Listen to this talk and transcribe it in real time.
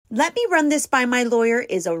Let me run this by my lawyer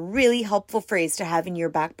is a really helpful phrase to have in your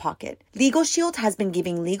back pocket. Legal Shield has been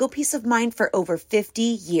giving legal peace of mind for over 50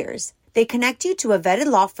 years. They connect you to a vetted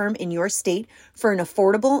law firm in your state for an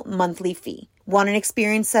affordable monthly fee. Want an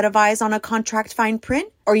experienced set of eyes on a contract fine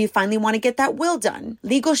print? Or you finally want to get that will done?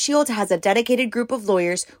 Legal Shield has a dedicated group of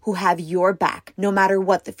lawyers who have your back, no matter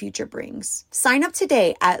what the future brings. Sign up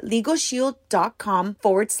today at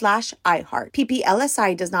LegalShield.com/iHeart.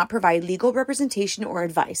 PPLSI does not provide legal representation or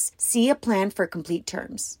advice. See a plan for complete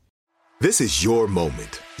terms. This is your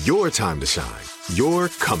moment, your time to shine, your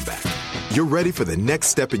comeback. You're ready for the next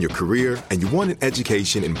step in your career, and you want an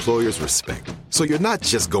education employers respect. So you're not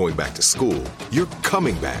just going back to school, you're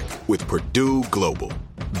coming back with Purdue Global.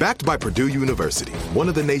 Backed by Purdue University, one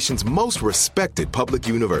of the nation's most respected public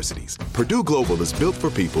universities, Purdue Global is built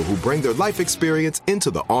for people who bring their life experience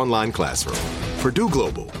into the online classroom. Purdue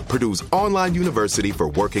Global, Purdue's online university for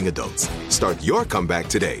working adults. Start your comeback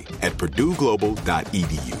today at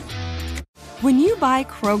purdueglobal.edu. When you buy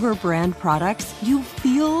Kroger brand products, you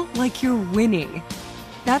feel like you're winning.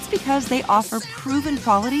 That's because they offer proven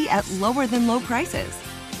quality at lower than low prices.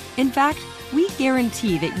 In fact, we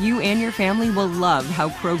guarantee that you and your family will love how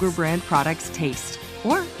Kroger brand products taste,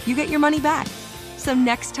 or you get your money back. So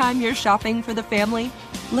next time you're shopping for the family,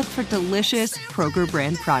 look for delicious Kroger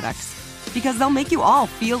brand products, because they'll make you all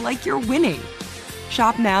feel like you're winning.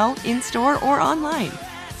 Shop now, in-store, or online.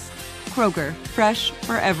 Kroger, fresh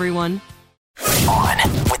for everyone. On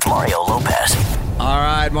with Mario Lopez. All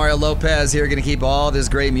right, Mario Lopez here, going to keep all this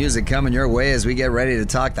great music coming your way as we get ready to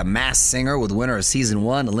talk The Masked Singer with winner of Season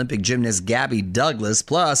 1, Olympic gymnast Gabby Douglas.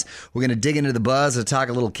 Plus, we're going to dig into the buzz to talk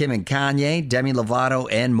a little Kim and Kanye, Demi Lovato,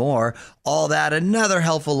 and more. All that, another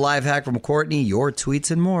helpful life hack from Courtney, your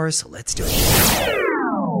tweets, and more. So let's do it.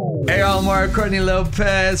 Hey, all, Mario, Courtney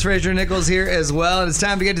Lopez, Fraser Nichols here as well. And it's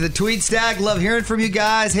time to get to the tweet stack. Love hearing from you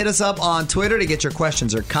guys. Hit us up on Twitter to get your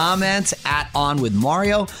questions or comments at On With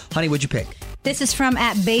Mario. Honey, what'd you pick? This is from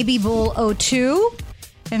at BabyBull02.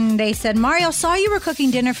 And they said, Mario, saw you were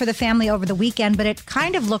cooking dinner for the family over the weekend, but it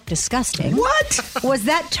kind of looked disgusting. What? Was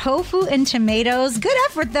that tofu and tomatoes? Good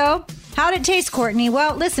effort, though. How'd it taste, Courtney?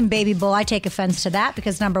 Well, listen, Baby Bull, I take offense to that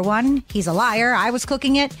because, number one, he's a liar. I was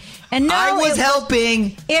cooking it. And no, I was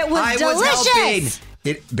helping. It was delicious.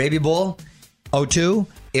 Baby Bull 02,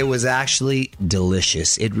 it was actually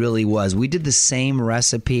delicious. It really was. We did the same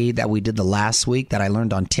recipe that we did the last week that I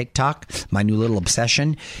learned on TikTok, my new little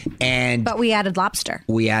obsession. But we added lobster.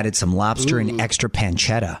 We added some lobster and extra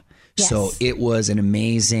pancetta. Yes. So it was an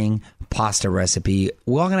amazing pasta recipe.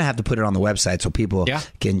 We're all going to have to put it on the website so people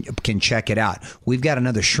can check it out. We've got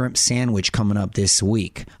another shrimp sandwich coming up this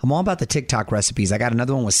week. I'm all about the TikTok recipes. I got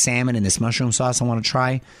another one with salmon and this mushroom sauce I want to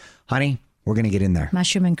try. Honey, we're going to get in there.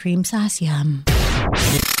 Mushroom and cream sauce, yum.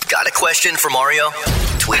 Got a question for Mario?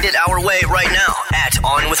 Tweet it our way right now at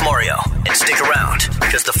On With Mario. And stick around,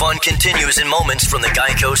 because the fun continues in moments from the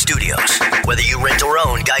Geico Studios. Whether you rent or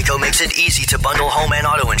own, Geico makes it easy to bundle home and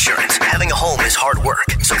auto insurance. Having a home is hard work,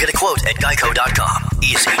 so get a quote at geico.com.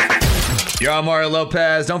 Easy. You're on Mario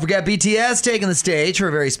Lopez. Don't forget BTS taking the stage for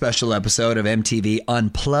a very special episode of MTV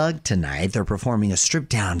Unplugged tonight. They're performing a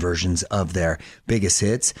stripped-down versions of their biggest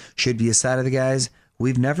hits. Should be a side of the guys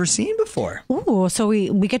we've never seen before. Ooh, so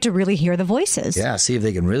we get to really hear the voices. Yeah, see if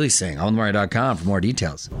they can really sing. OnMario.com for more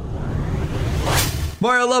details.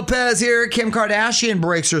 Mario Lopez here. Kim Kardashian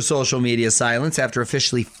breaks her social media silence after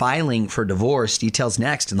officially filing for divorce. Details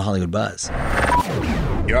next in the Hollywood Buzz.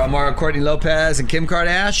 You're on Mario, Courtney Lopez, and Kim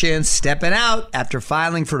Kardashian stepping out after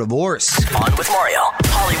filing for divorce. On With Mario,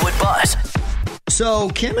 Hollywood Buzz. So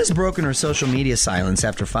Kim has broken her social media silence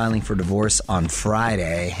after filing for divorce on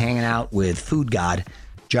Friday, hanging out with food god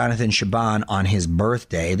Jonathan Cheban on his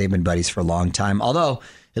birthday. They've been buddies for a long time, although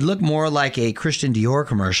it looked more like a Christian Dior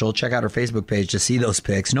commercial. Check out her Facebook page to see those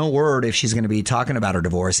pics. No word if she's going to be talking about her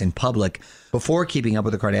divorce in public. Before Keeping Up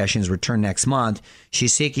with the Kardashians return next month,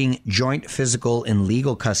 she's seeking joint physical and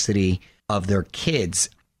legal custody of their kids.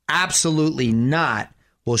 Absolutely not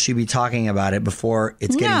will she be talking about it before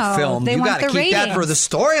it's getting filmed. You got to keep that for the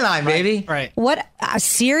storyline, baby. Right. What a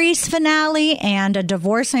series finale and a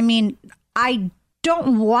divorce. I mean, I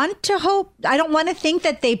don't want to think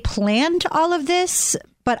that they planned all of this,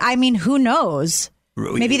 but I mean, who knows?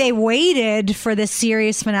 Maybe they waited for this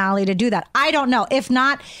series finale to do that. I don't know. If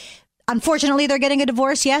not, Unfortunately, they're getting a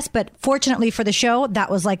divorce, yes, but fortunately for the show, that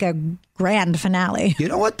was like a grand finale. You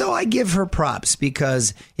know what, though? I give her props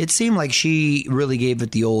because it seemed like she really gave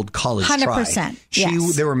it the old college 100%, try.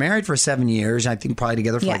 yes. They were married for 7 years, I think probably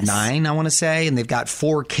together for like Yes. 9, I want to say, and they've got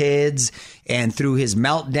 4 kids. And through his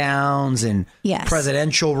meltdowns and Yes.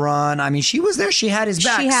 presidential run, I mean, she was there. She had his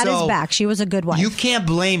back. She had So his back. She was a good wife. you can't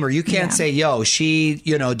blame her. You can't Yeah. say, yo, she,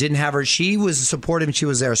 didn't have her. She was supportive and she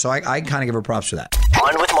was there. So I kind of give her props for that.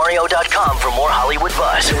 OnWithMario.com for more Hollywood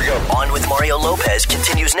buzz. Here we go. On with Mario Lopez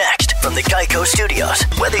continues next from the Geico Studios.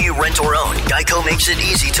 Whether you rent or own, Geico makes it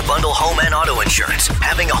easy to bundle home and auto insurance.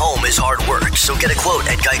 Having a home is hard work, so get a quote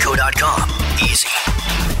at Geico.com. Easy.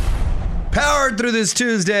 Powered through this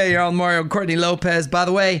Tuesday. You're on Mario Courtney Lopez. By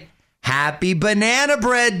the way, happy Banana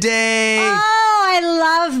Bread Day. Oh, I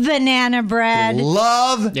love banana bread.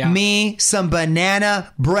 Love me some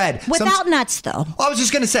banana bread. Without nuts, though. I was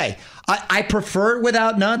just going to say, I prefer it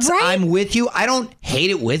without nuts. Right? I'm with you. I don't hate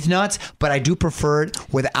it with nuts, but I do prefer it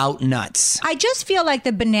without nuts. I just feel like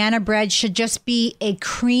the banana bread should just be a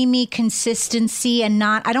creamy consistency and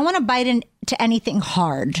not, I don't want to bite into anything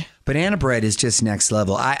hard. Banana bread is just next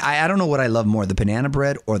level. I don't know what I love more, the banana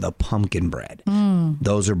bread or the pumpkin bread.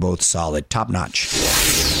 Those are both solid, top notch.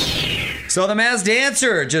 So The Masked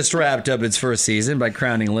Dancer just wrapped up its first season by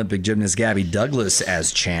crowning Olympic gymnast Gabby Douglas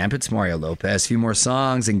as champ. It's Mario Lopez. A few more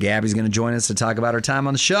songs, and Gabby's going to join us to talk about her time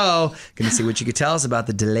on the show. Going to see what you could tell us about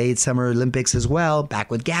the delayed Summer Olympics as well. Back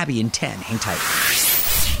with Gabby in 10. Hang tight.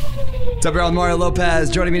 What's up, y'all? Mario Lopez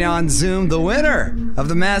joining me now on Zoom, the winner of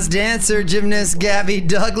The Masked Dancer, gymnast Gabby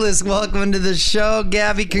Douglas. Welcome to the show,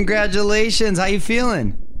 Gabby. Congratulations. How you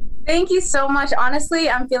feeling? Thank you so much. Honestly,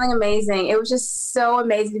 I'm feeling amazing. It was just so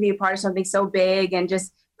amazing to be a part of something so big, and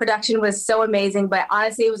just production was so amazing. But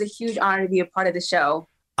honestly, it was a huge honor to be a part of the show.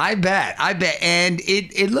 I bet. And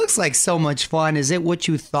it looks like so much fun. Is it what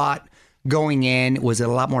you thought going in? Was it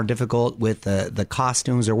a lot more difficult with the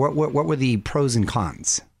costumes, or what were the pros and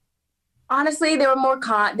cons? Honestly, there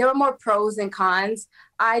were more pros than cons.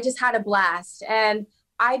 I just had a blast, and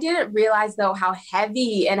I didn't realize though how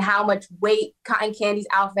heavy and how much weight Cotton Candy's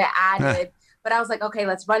outfit added. But I was like, okay,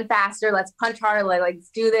 let's run faster, let's punch harder,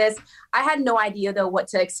 let's do this. I had no idea though what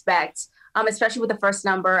to expect, especially with the first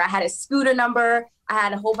number. I had a scooter number, I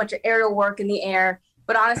had a whole bunch of aerial work in the air.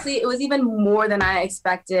 But honestly, it was even more than I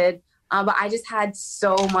expected. But I just had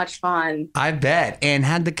so much fun. I bet. And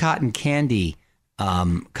had the Cotton Candy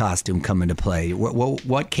costume come into play?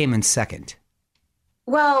 What came in second?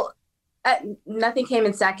 Well, nothing came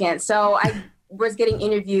in second. So I was getting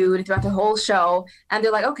interviewed throughout the whole show, and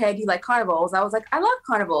they're like, okay, do you like carnivals? I was like, I love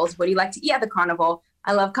carnivals. What do you like to eat at the carnival?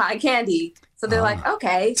 I love cotton candy. So they're like,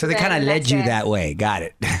 okay. So they kind of led you that way. Got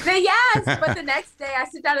it. Yes, but the next day I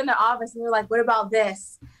sit down in the office and they're like, what about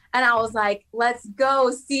this? And I was like, let's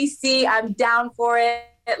go, CC. I'm down for it.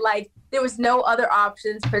 Like, there was no other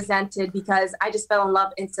options presented because I just fell in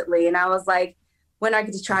love instantly. And I was like, when I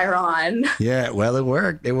get to try her on. Yeah, well, it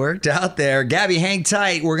worked. It worked out there. Gabby, hang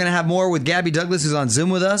tight. We're going to have more with Gabby Douglas, who's on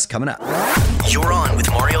Zoom with us, coming up. You're on with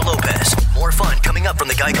Mario Lopez. More fun coming up from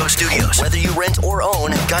the Geico Studios. Whether you rent or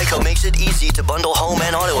own, Geico makes it easy to bundle home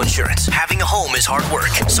and auto insurance. Having a home is hard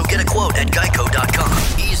work, so get a quote at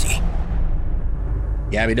Geico.com. Easy.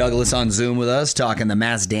 Gabby Douglas on Zoom with us, talking The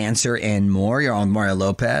Masked Dancer and more. You're on Mario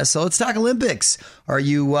Lopez. So let's talk Olympics. Are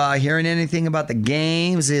you hearing anything about the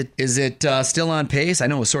games? Is it still on pace? I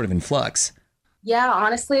know it was sort of in flux. Yeah,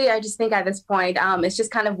 honestly, I just think at this point, it's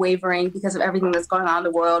just kind of wavering because of everything that's going on in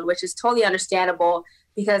the world, which is totally understandable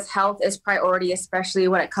because health is priority, especially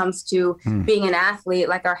when it comes to being an athlete.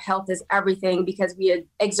 Like, our health is everything because we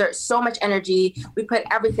exert so much energy. We put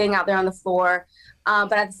everything out there on the floor.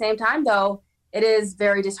 But at the same time, though, it is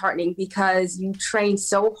very disheartening because you train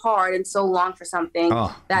so hard and so long for something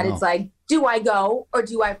it's like, do I go or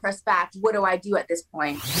do I press back? What do I do at this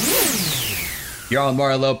point? You're on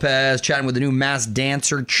Mario Lopez, chatting with the new Masked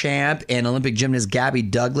Dancer champ and Olympic gymnast Gabby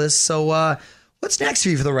Douglas. So what's next for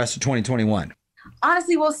you for the rest of 2021?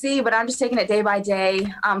 Honestly, we'll see, but I'm just taking it day by day,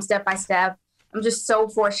 step by step. I'm just so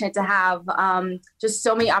fortunate to have just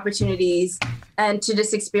so many opportunities and to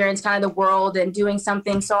just experience kind of the world and doing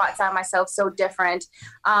something so outside myself, so different.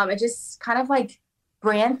 And just kind of like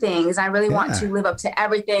brand things. I really want to live up to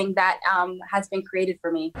everything that has been created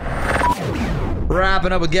for me.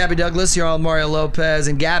 Wrapping up with Gabby Douglas. You're on Mario Lopez.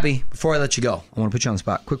 And Gabby, before I let you go, I want to put you on the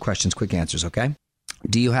spot. Quick questions, quick answers, okay?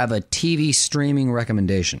 Do you have a TV streaming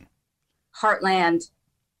recommendation? Heartland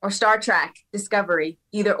or Star Trek, Discovery,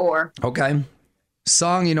 either or. Okay.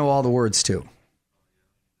 Song you know all the words to?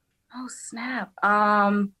 Oh, snap.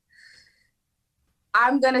 I'm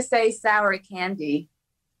going to say Sour Candy.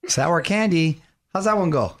 Sour Candy. How's that one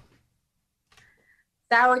go?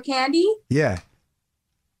 Sour candy? Yeah.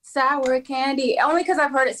 Sour candy. Only because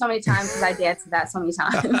I've heard it so many times because I danced to that so many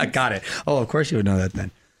times. I got it. Oh, of course you would know that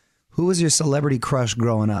then. Who was your celebrity crush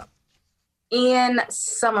growing up? Ian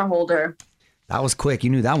Somerhalder. That was quick. You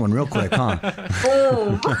knew that one real quick, huh?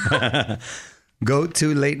 Boom.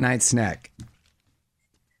 Go-to late night snack.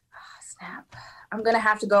 Snap. I'm going to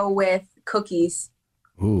have to go with cookies.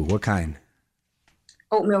 Ooh, what kind?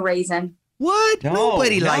 Oatmeal raisin. What?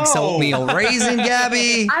 Nobody likes oatmeal raisin,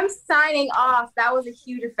 Gabby. I'm signing off. That was a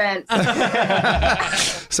huge offense.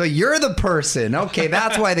 So you're the person. Okay,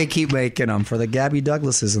 that's why they keep making them, for the Gabby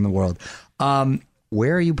Douglases in the world.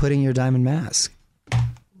 Where are you putting your diamond mask?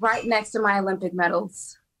 Right next to my Olympic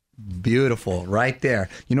medals. Beautiful. Right there.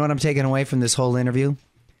 You know what I'm taking away from this whole interview?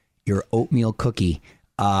 Your oatmeal cookie.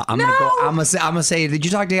 I'm gonna say, did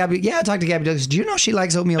you talk to Gabby? Yeah, I talked to Gabby Douglas. Do you know she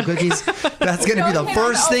likes oatmeal cookies? That's gonna be the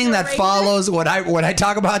first thing that follows when I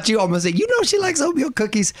talk about you. I'm gonna say, you know, she likes oatmeal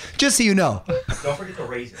cookies. Just so you know. Don't forget the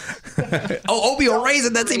raisins. Oatmeal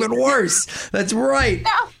raisin. That's even worse. That's right.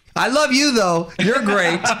 No. I love you, though. You're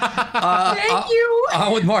great. Thank you.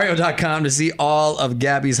 OnWithMario.com to see all of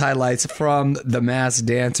Gabby's highlights from The Masked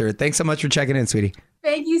Dancer. Thanks so much for checking in, sweetie.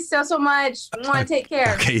 Thank you so much. Want to take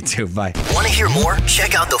care. Okay, you too. Bye. Want to hear more?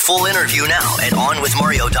 Check out the full interview now at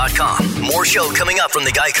OnWithMario.com. More show coming up from the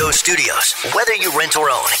Geico Studios. Whether you rent or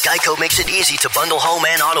own, Geico makes it easy to bundle home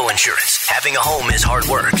and auto insurance. Having a home is hard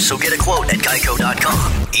work, so get a quote at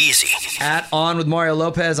Geico.com. Easy. At On with Mario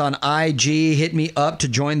Lopez on IG. Hit me up to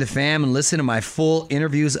join the fam and listen to my full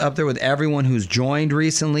interviews up there with everyone who's joined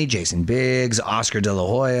recently. Jason Biggs, Oscar De La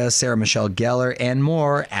Hoya, Sarah Michelle Gellar, and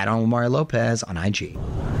more at On with Mario Lopez on IG.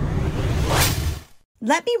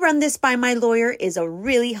 Let me run this by my lawyer is a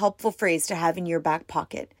really helpful phrase to have in your back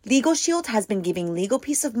pocket. Legal Shield has been giving legal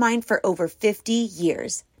peace of mind for over 50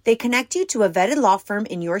 years. They connect you to a vetted law firm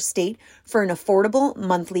in your state for an affordable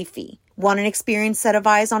monthly fee. Want an experienced set of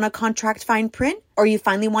eyes on a contract fine print? Or you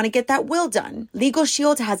finally want to get that will done? Legal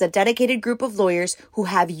Shield has a dedicated group of lawyers who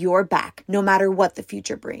have your back, no matter what the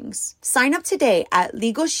future brings. Sign up today at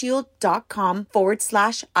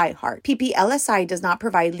LegalShield.com/iHeart. PPLSI does not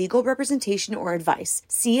provide legal representation or advice.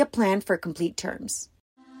 See a plan for complete terms.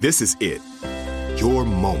 This is it. Your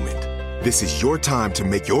moment. This is your time to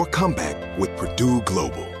make your comeback with Purdue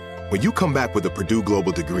Global. When you come back with a Purdue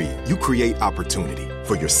Global degree, you create opportunity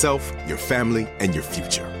for yourself, your family, and your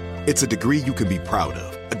future. It's a degree you can be proud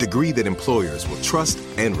of, a degree that employers will trust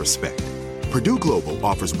and respect. Purdue Global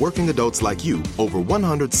offers working adults like you over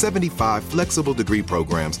 175 flexible degree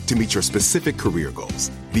programs to meet your specific career goals.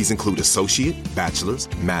 These include associate, bachelor's,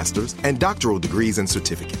 master's, and doctoral degrees and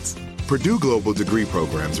certificates. Purdue Global degree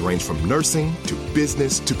programs range from nursing to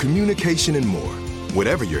business to communication and more.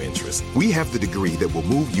 Whatever your interest, we have the degree that will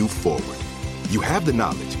move you forward. You have the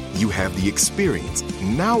knowledge, you have the experience.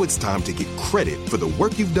 Now it's time to get credit for the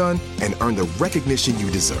work you've done and earn the recognition you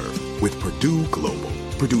deserve with Purdue Global,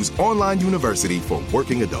 Purdue's online university for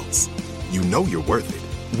working adults. You know you're worth it.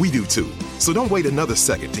 We do too. So don't wait another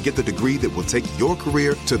second to get the degree that will take your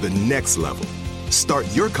career to the next level. Start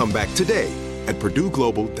your comeback today at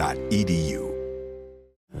purdueglobal.edu.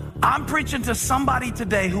 I'm preaching to somebody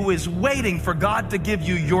today who is waiting for God to give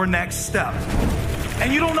you your next step.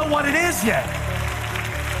 And you don't know what it is yet.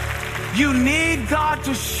 You need God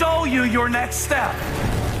to show you your next step.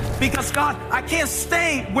 Because God, I can't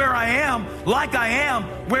stay where I am, like I am,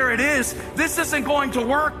 where it is. This isn't going to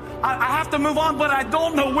work. I have to move on, but I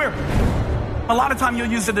don't know where. A lot of time you'll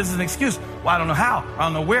use it as an excuse. Well, I don't know how. I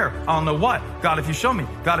don't know where. I don't know what. God, if you show me.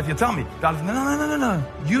 God, if you tell me. God, if... No.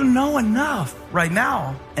 You know enough right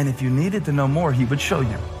now. And if you needed to know more, he would show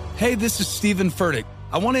you. Hey, this is Stephen Furtick.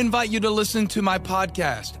 I want to invite you to listen to my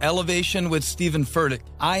podcast, Elevation with Stephen Furtick.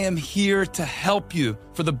 I am here to help you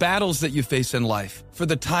for the battles that you face in life, for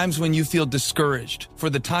the times when you feel discouraged, for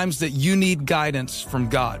the times that you need guidance from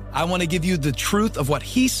God. I want to give you the truth of what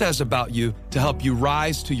he says about you to help you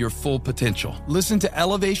rise to your full potential. Listen to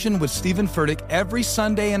Elevation with Stephen Furtick every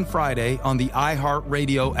Sunday and Friday on the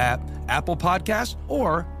iHeartRadio app, Apple Podcasts,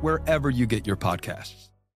 or wherever you get your podcasts.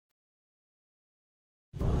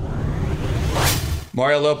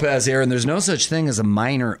 Mario Lopez here, and there's no such thing as a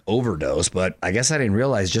minor overdose, but I guess I didn't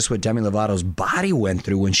realize just what Demi Lovato's body went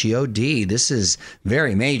through when she OD'd. This is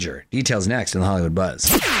very major. Details next in the Hollywood Buzz.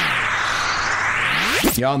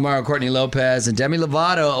 Y'all, Mario, Courtney Lopez, and Demi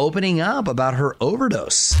Lovato opening up about her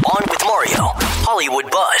overdose. On with Mario, Hollywood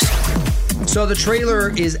Buzz. So the trailer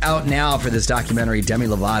is out now for this documentary, Demi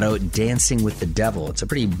Lovato, Dancing with the Devil. It's a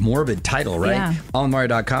pretty morbid title, right? Yeah.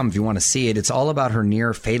 OnWithMario.com if you want to see it. It's all about her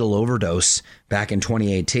near fatal overdose back in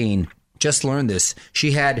 2018. Just learned this.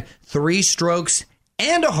 She had 3 strokes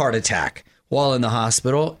and a heart attack while in the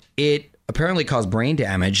hospital. It apparently caused brain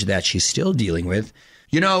damage that she's still dealing with.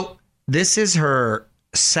 You know, this is her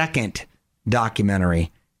second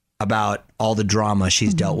documentary about all the drama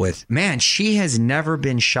she's dealt with. Man, she has never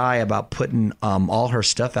been shy about putting all her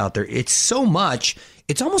stuff out there. It's so much,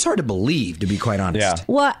 it's almost hard to believe, to be quite honest. Yeah.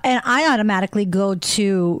 Well, and I automatically go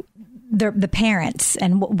to the parents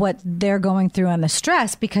and what they're going through and the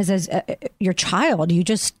stress, because as your child, you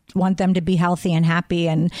just want them to be healthy and happy.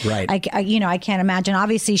 And right. I can't imagine.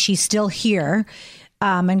 Obviously, she's still here,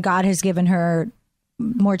 and God has given her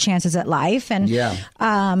more chances at life. And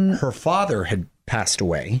her father had passed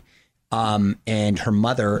away, and her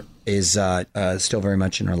mother is still very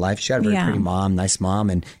much in her life. She had a very pretty mom, nice mom,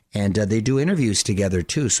 and they do interviews together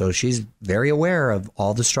too. So she's very aware of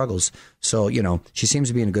all the struggles. So, you know, she seems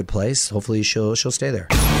to be in a good place. Hopefully she'll stay there.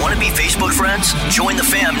 Want to be Facebook friends? Join the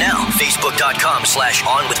fam now.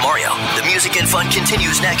 Facebook.com/OnWithMario. The music and fun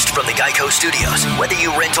continues next from the Geico Studios. Whether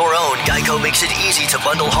you rent or own, Geico makes it easy to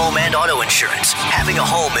bundle home and auto insurance. Having a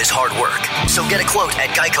home is hard work. So get a quote at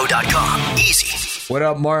Geico.com. Easy. What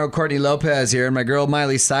up, Mario Courtney Lopez here. And my girl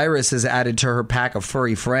Miley Cyrus has added to her pack of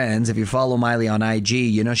furry friends. If you follow Miley on IG,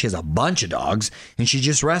 you know she has a bunch of dogs, and she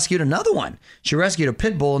just rescued another one. She rescued a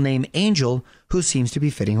pit bull named Angel, who seems to be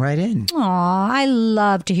fitting right in. Aw, I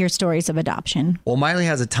love to hear stories of adoption. Well, Miley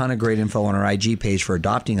has a ton of great info on her IG page for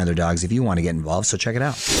adopting other dogs if you want to get involved, so check it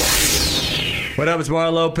out. What up, it's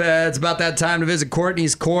Mario Lopez. It's about that time to visit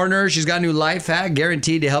Courtney's Corner. She's got a new life hack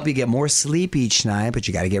guaranteed to help you get more sleep each night, but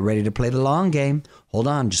you got to get ready to play the long game. Hold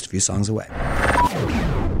on, just a few songs away.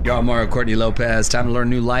 Yo, I'm Mario Courtney Lopez. Time to learn a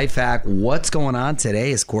new life hack. What's going on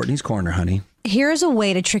today is Courtney's Corner, honey. Here's a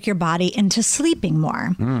way to trick your body into sleeping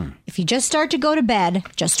more. If you just start to go to bed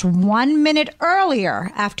just 1 minute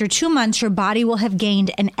earlier, after 2 months, your body will have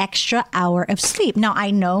gained an extra hour of sleep. Now, I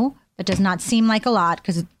know that does not seem like a lot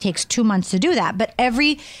because it takes 2 months to do that, but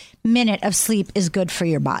every minute of sleep is good for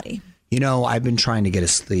your body. You know, I've been trying to get to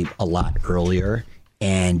sleep a lot earlier,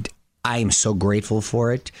 and I am so grateful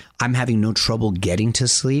for it. I'm having no trouble getting to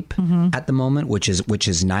sleep at the moment, which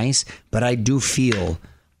is nice. But I do feel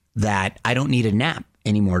that I don't need a nap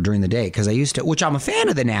anymore during the day, because I used to, which I'm a fan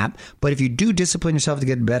of the nap. But if you do discipline yourself to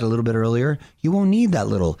get to bed a little bit earlier, you won't need that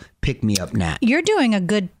little pick-me-up nap. You're doing a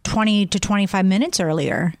good 20 to 25 minutes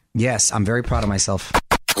earlier. Yes, I'm very proud of myself.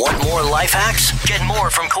 Want more life hacks? Get more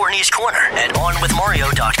from Courtney's Corner at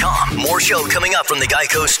OnWithMario.com. More show coming up from the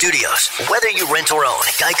Geico Studios. Whether you rent or own,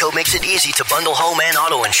 Geico makes it easy to bundle home and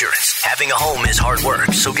auto insurance. Having a home is hard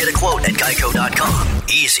work, so get a quote at Geico.com.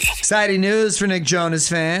 Easy. Exciting news for Nick Jonas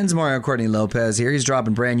fans. Mario Courtney Lopez here. He's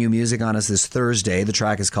dropping brand new music on us this Thursday. The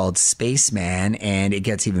track is called Spaceman, and it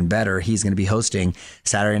gets even better. He's going to be hosting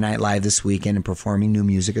Saturday Night Live this weekend and performing new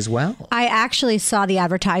music as well. I actually saw the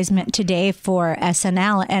advertisement today for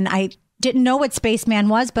SNL, and I didn't know what Spaceman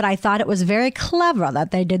was, but I thought it was very clever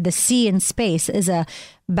that they did the C in space is a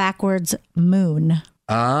backwards moon.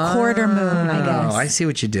 Quarter moon, I guess. Oh, I see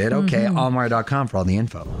what you did. Okay, allmario.com for all the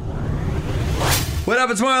info. What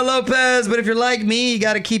up, it's Mario Lopez. But if you're like me, you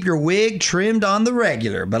got to keep your wig trimmed on the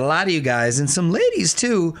regular. But a lot of you guys, and some ladies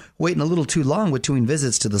too, waiting a little too long between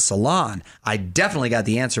visits to the salon. I definitely got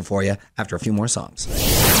the answer for you after a few more songs.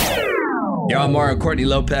 Yo, I'm Mario Courtney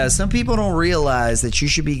Lopez. Some people don't realize that you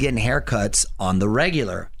should be getting haircuts on the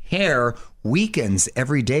regular. Hair weakens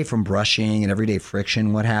every day from brushing and everyday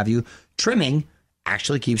friction, what have you. Trimming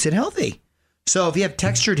actually keeps it healthy. So if you have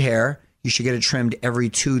textured hair, you should get it trimmed every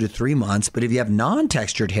 2 to 3 months. But if you have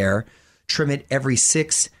non-textured hair, trim it every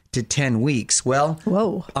 6 to 10 weeks.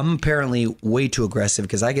 Well, I'm apparently way too aggressive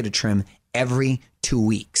because I get a trim every 2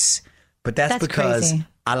 weeks. But that's because crazy.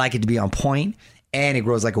 I like it to be on point. And it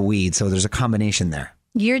grows like a weed, so there's a combination there.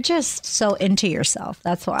 You're just so into yourself.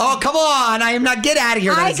 That's why. Oh, come on. I am not. Get out of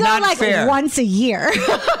here. That's not fair. I go like once a year.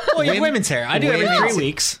 Well, you have women's hair. I do every 3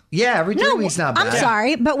 weeks. Yeah, every 3 weeks not bad. I'm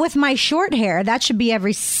sorry, but with my short hair, that should be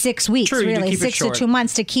every 6 weeks, True, really. 6 to 2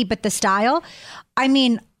 months to keep it the style. I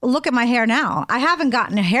mean, look at my hair now. I haven't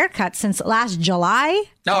gotten a haircut since last July.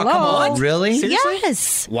 Oh, come on. Really? Seriously?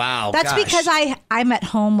 Yes. Wow. That's because I'm at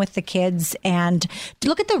home with the kids, and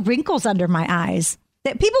look at the wrinkles under my eyes.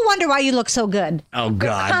 People wonder why you look so good. Oh,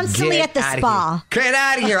 God. You're constantly at the spa. Get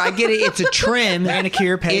out of here. I get it. It's a trim.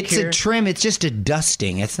 Manicure, pedicure. It's a trim. It's just a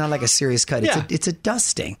dusting. It's not like a serious cut. Yeah. It's a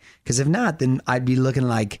dusting. Because if not, then I'd be looking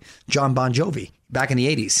like John Bon Jovi back in the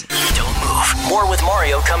 80s. Don't move. More with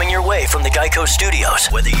Mario coming your way from the Geico Studios.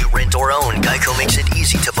 Whether you rent or own, Geico makes it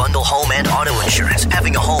easy to bundle home and auto insurance.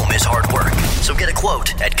 Having a home is hard work. So get a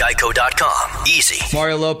quote at Geico.com. Easy.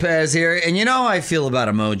 Mario Lopez here. And you know how I feel about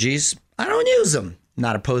emojis. I don't use them.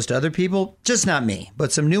 Not opposed to other people, just not me.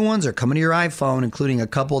 But some new ones are coming to your iPhone, including a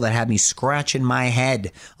couple that had me scratching my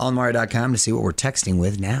head. OnMario.com to see what we're texting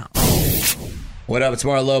with now. What up, it's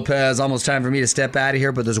Mario Lopez. Almost time for me to step out of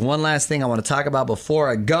here, but there's one last thing I want to talk about before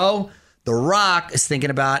I go. The Rock is thinking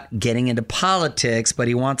about getting into politics, but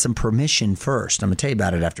he wants some permission first. I'm going to tell you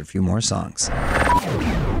about it after a few more songs.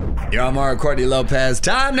 You're on Mario Courtney Lopez.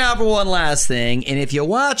 Time now for one last thing. And if you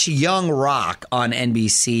watch Young Rock on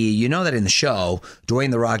NBC, you know that in the show,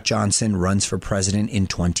 Dwayne "The Rock" Johnson runs for president in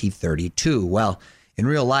 2032. Well, in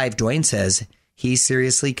real life, Dwayne says he's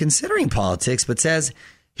seriously considering politics, but says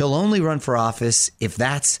he'll only run for office if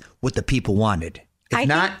that's what the people wanted. If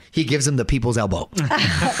not, he gives them the people's elbow.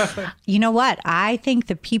 You know what? I think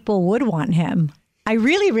the people would want him. I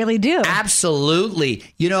really, really do. Absolutely.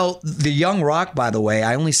 You know, the Young Rock, by the way,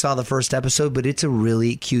 I only saw the first episode, but it's a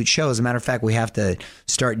really cute show. As a matter of fact, we have to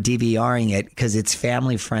start DVRing it because it's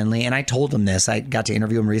family friendly. And I told him this. I got to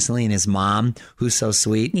interview him recently, and his mom, who's so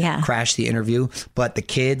sweet, crashed the interview. But the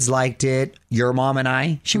kids liked it. Your mom and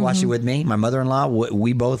I, she watched it with me. My mother-in-law,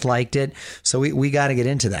 we both liked it. So we got to get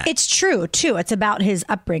into that. It's true, too. It's about his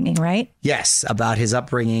upbringing, right? Yes, about his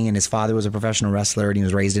upbringing. And his father was a professional wrestler, and he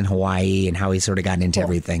was raised in Hawaii, and how he sort of got into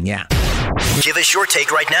everything. Yeah. Give us your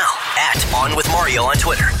take right now at On With Mario on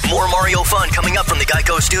Twitter. More Mario fun coming up from the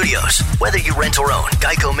Geico Studios. Whether you rent or own,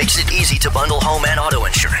 Geico makes it easy to bundle home and auto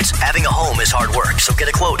insurance. Having a home is hard work, so get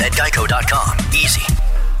a quote at geico.com. Easy.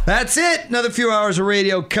 That's it. Another few hours of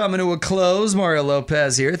radio coming to a close. Mario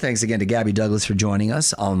Lopez here. Thanks again to Gabby Douglas for joining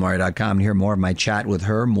us. OnMario.com to hear more of my chat with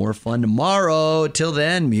her. More fun tomorrow. Till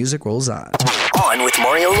then, music rolls on. On with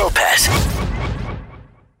Mario Lopez.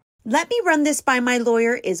 Let me run this by my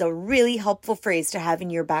lawyer is a really helpful phrase to have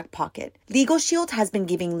in your back pocket. Legal Shield has been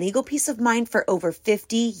giving legal peace of mind for over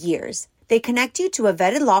 50 years. They connect you to a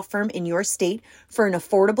vetted law firm in your state for an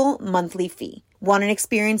affordable monthly fee. Want an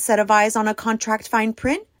experienced set of eyes on a contract fine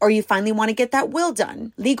print? Or you finally want to get that will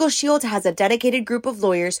done? Legal Shield has a dedicated group of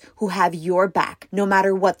lawyers who have your back, no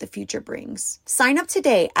matter what the future brings. Sign up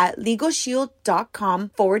today at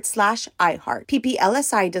LegalShield.com/iHeart.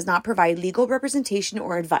 PPLSI does not provide legal representation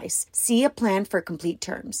or advice. See a plan for complete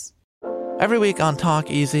terms. Every week on Talk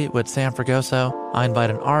Easy with Sam Fragoso, I invite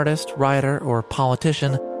an artist, writer, or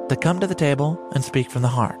politician to come to the table and speak from the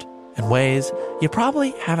heart in ways you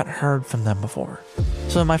probably haven't heard from them before.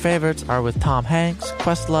 Some of my favorites are with Tom Hanks,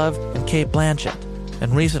 Questlove, and Cate Blanchett.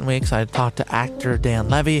 In recent weeks, I talked to actor Dan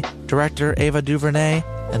Levy, director Ava DuVernay,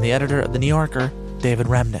 and the editor of The New Yorker, David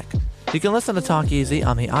Remnick. You can listen to Talk Easy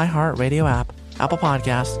on the iHeartRadio app, Apple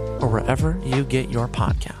Podcasts, or wherever you get your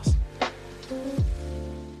podcasts.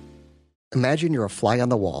 Imagine you're a fly on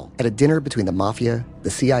the wall at a dinner between the Mafia,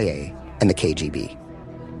 the CIA, and the KGB.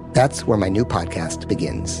 That's where my new podcast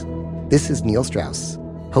begins. This is Neil Strauss,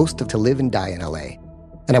 host of To Live and Die in LA,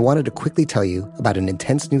 and I wanted to quickly tell you about an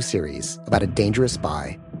intense new series about a dangerous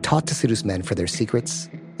spy taught to seduce men for their secrets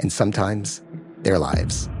and sometimes their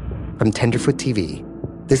lives. From Tenderfoot TV,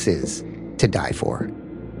 this is To Die For.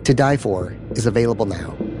 To Die For is available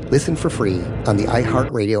now. Listen for free on the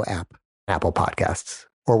iHeartRadio app, Apple Podcasts,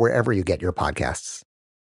 or wherever you get your podcasts.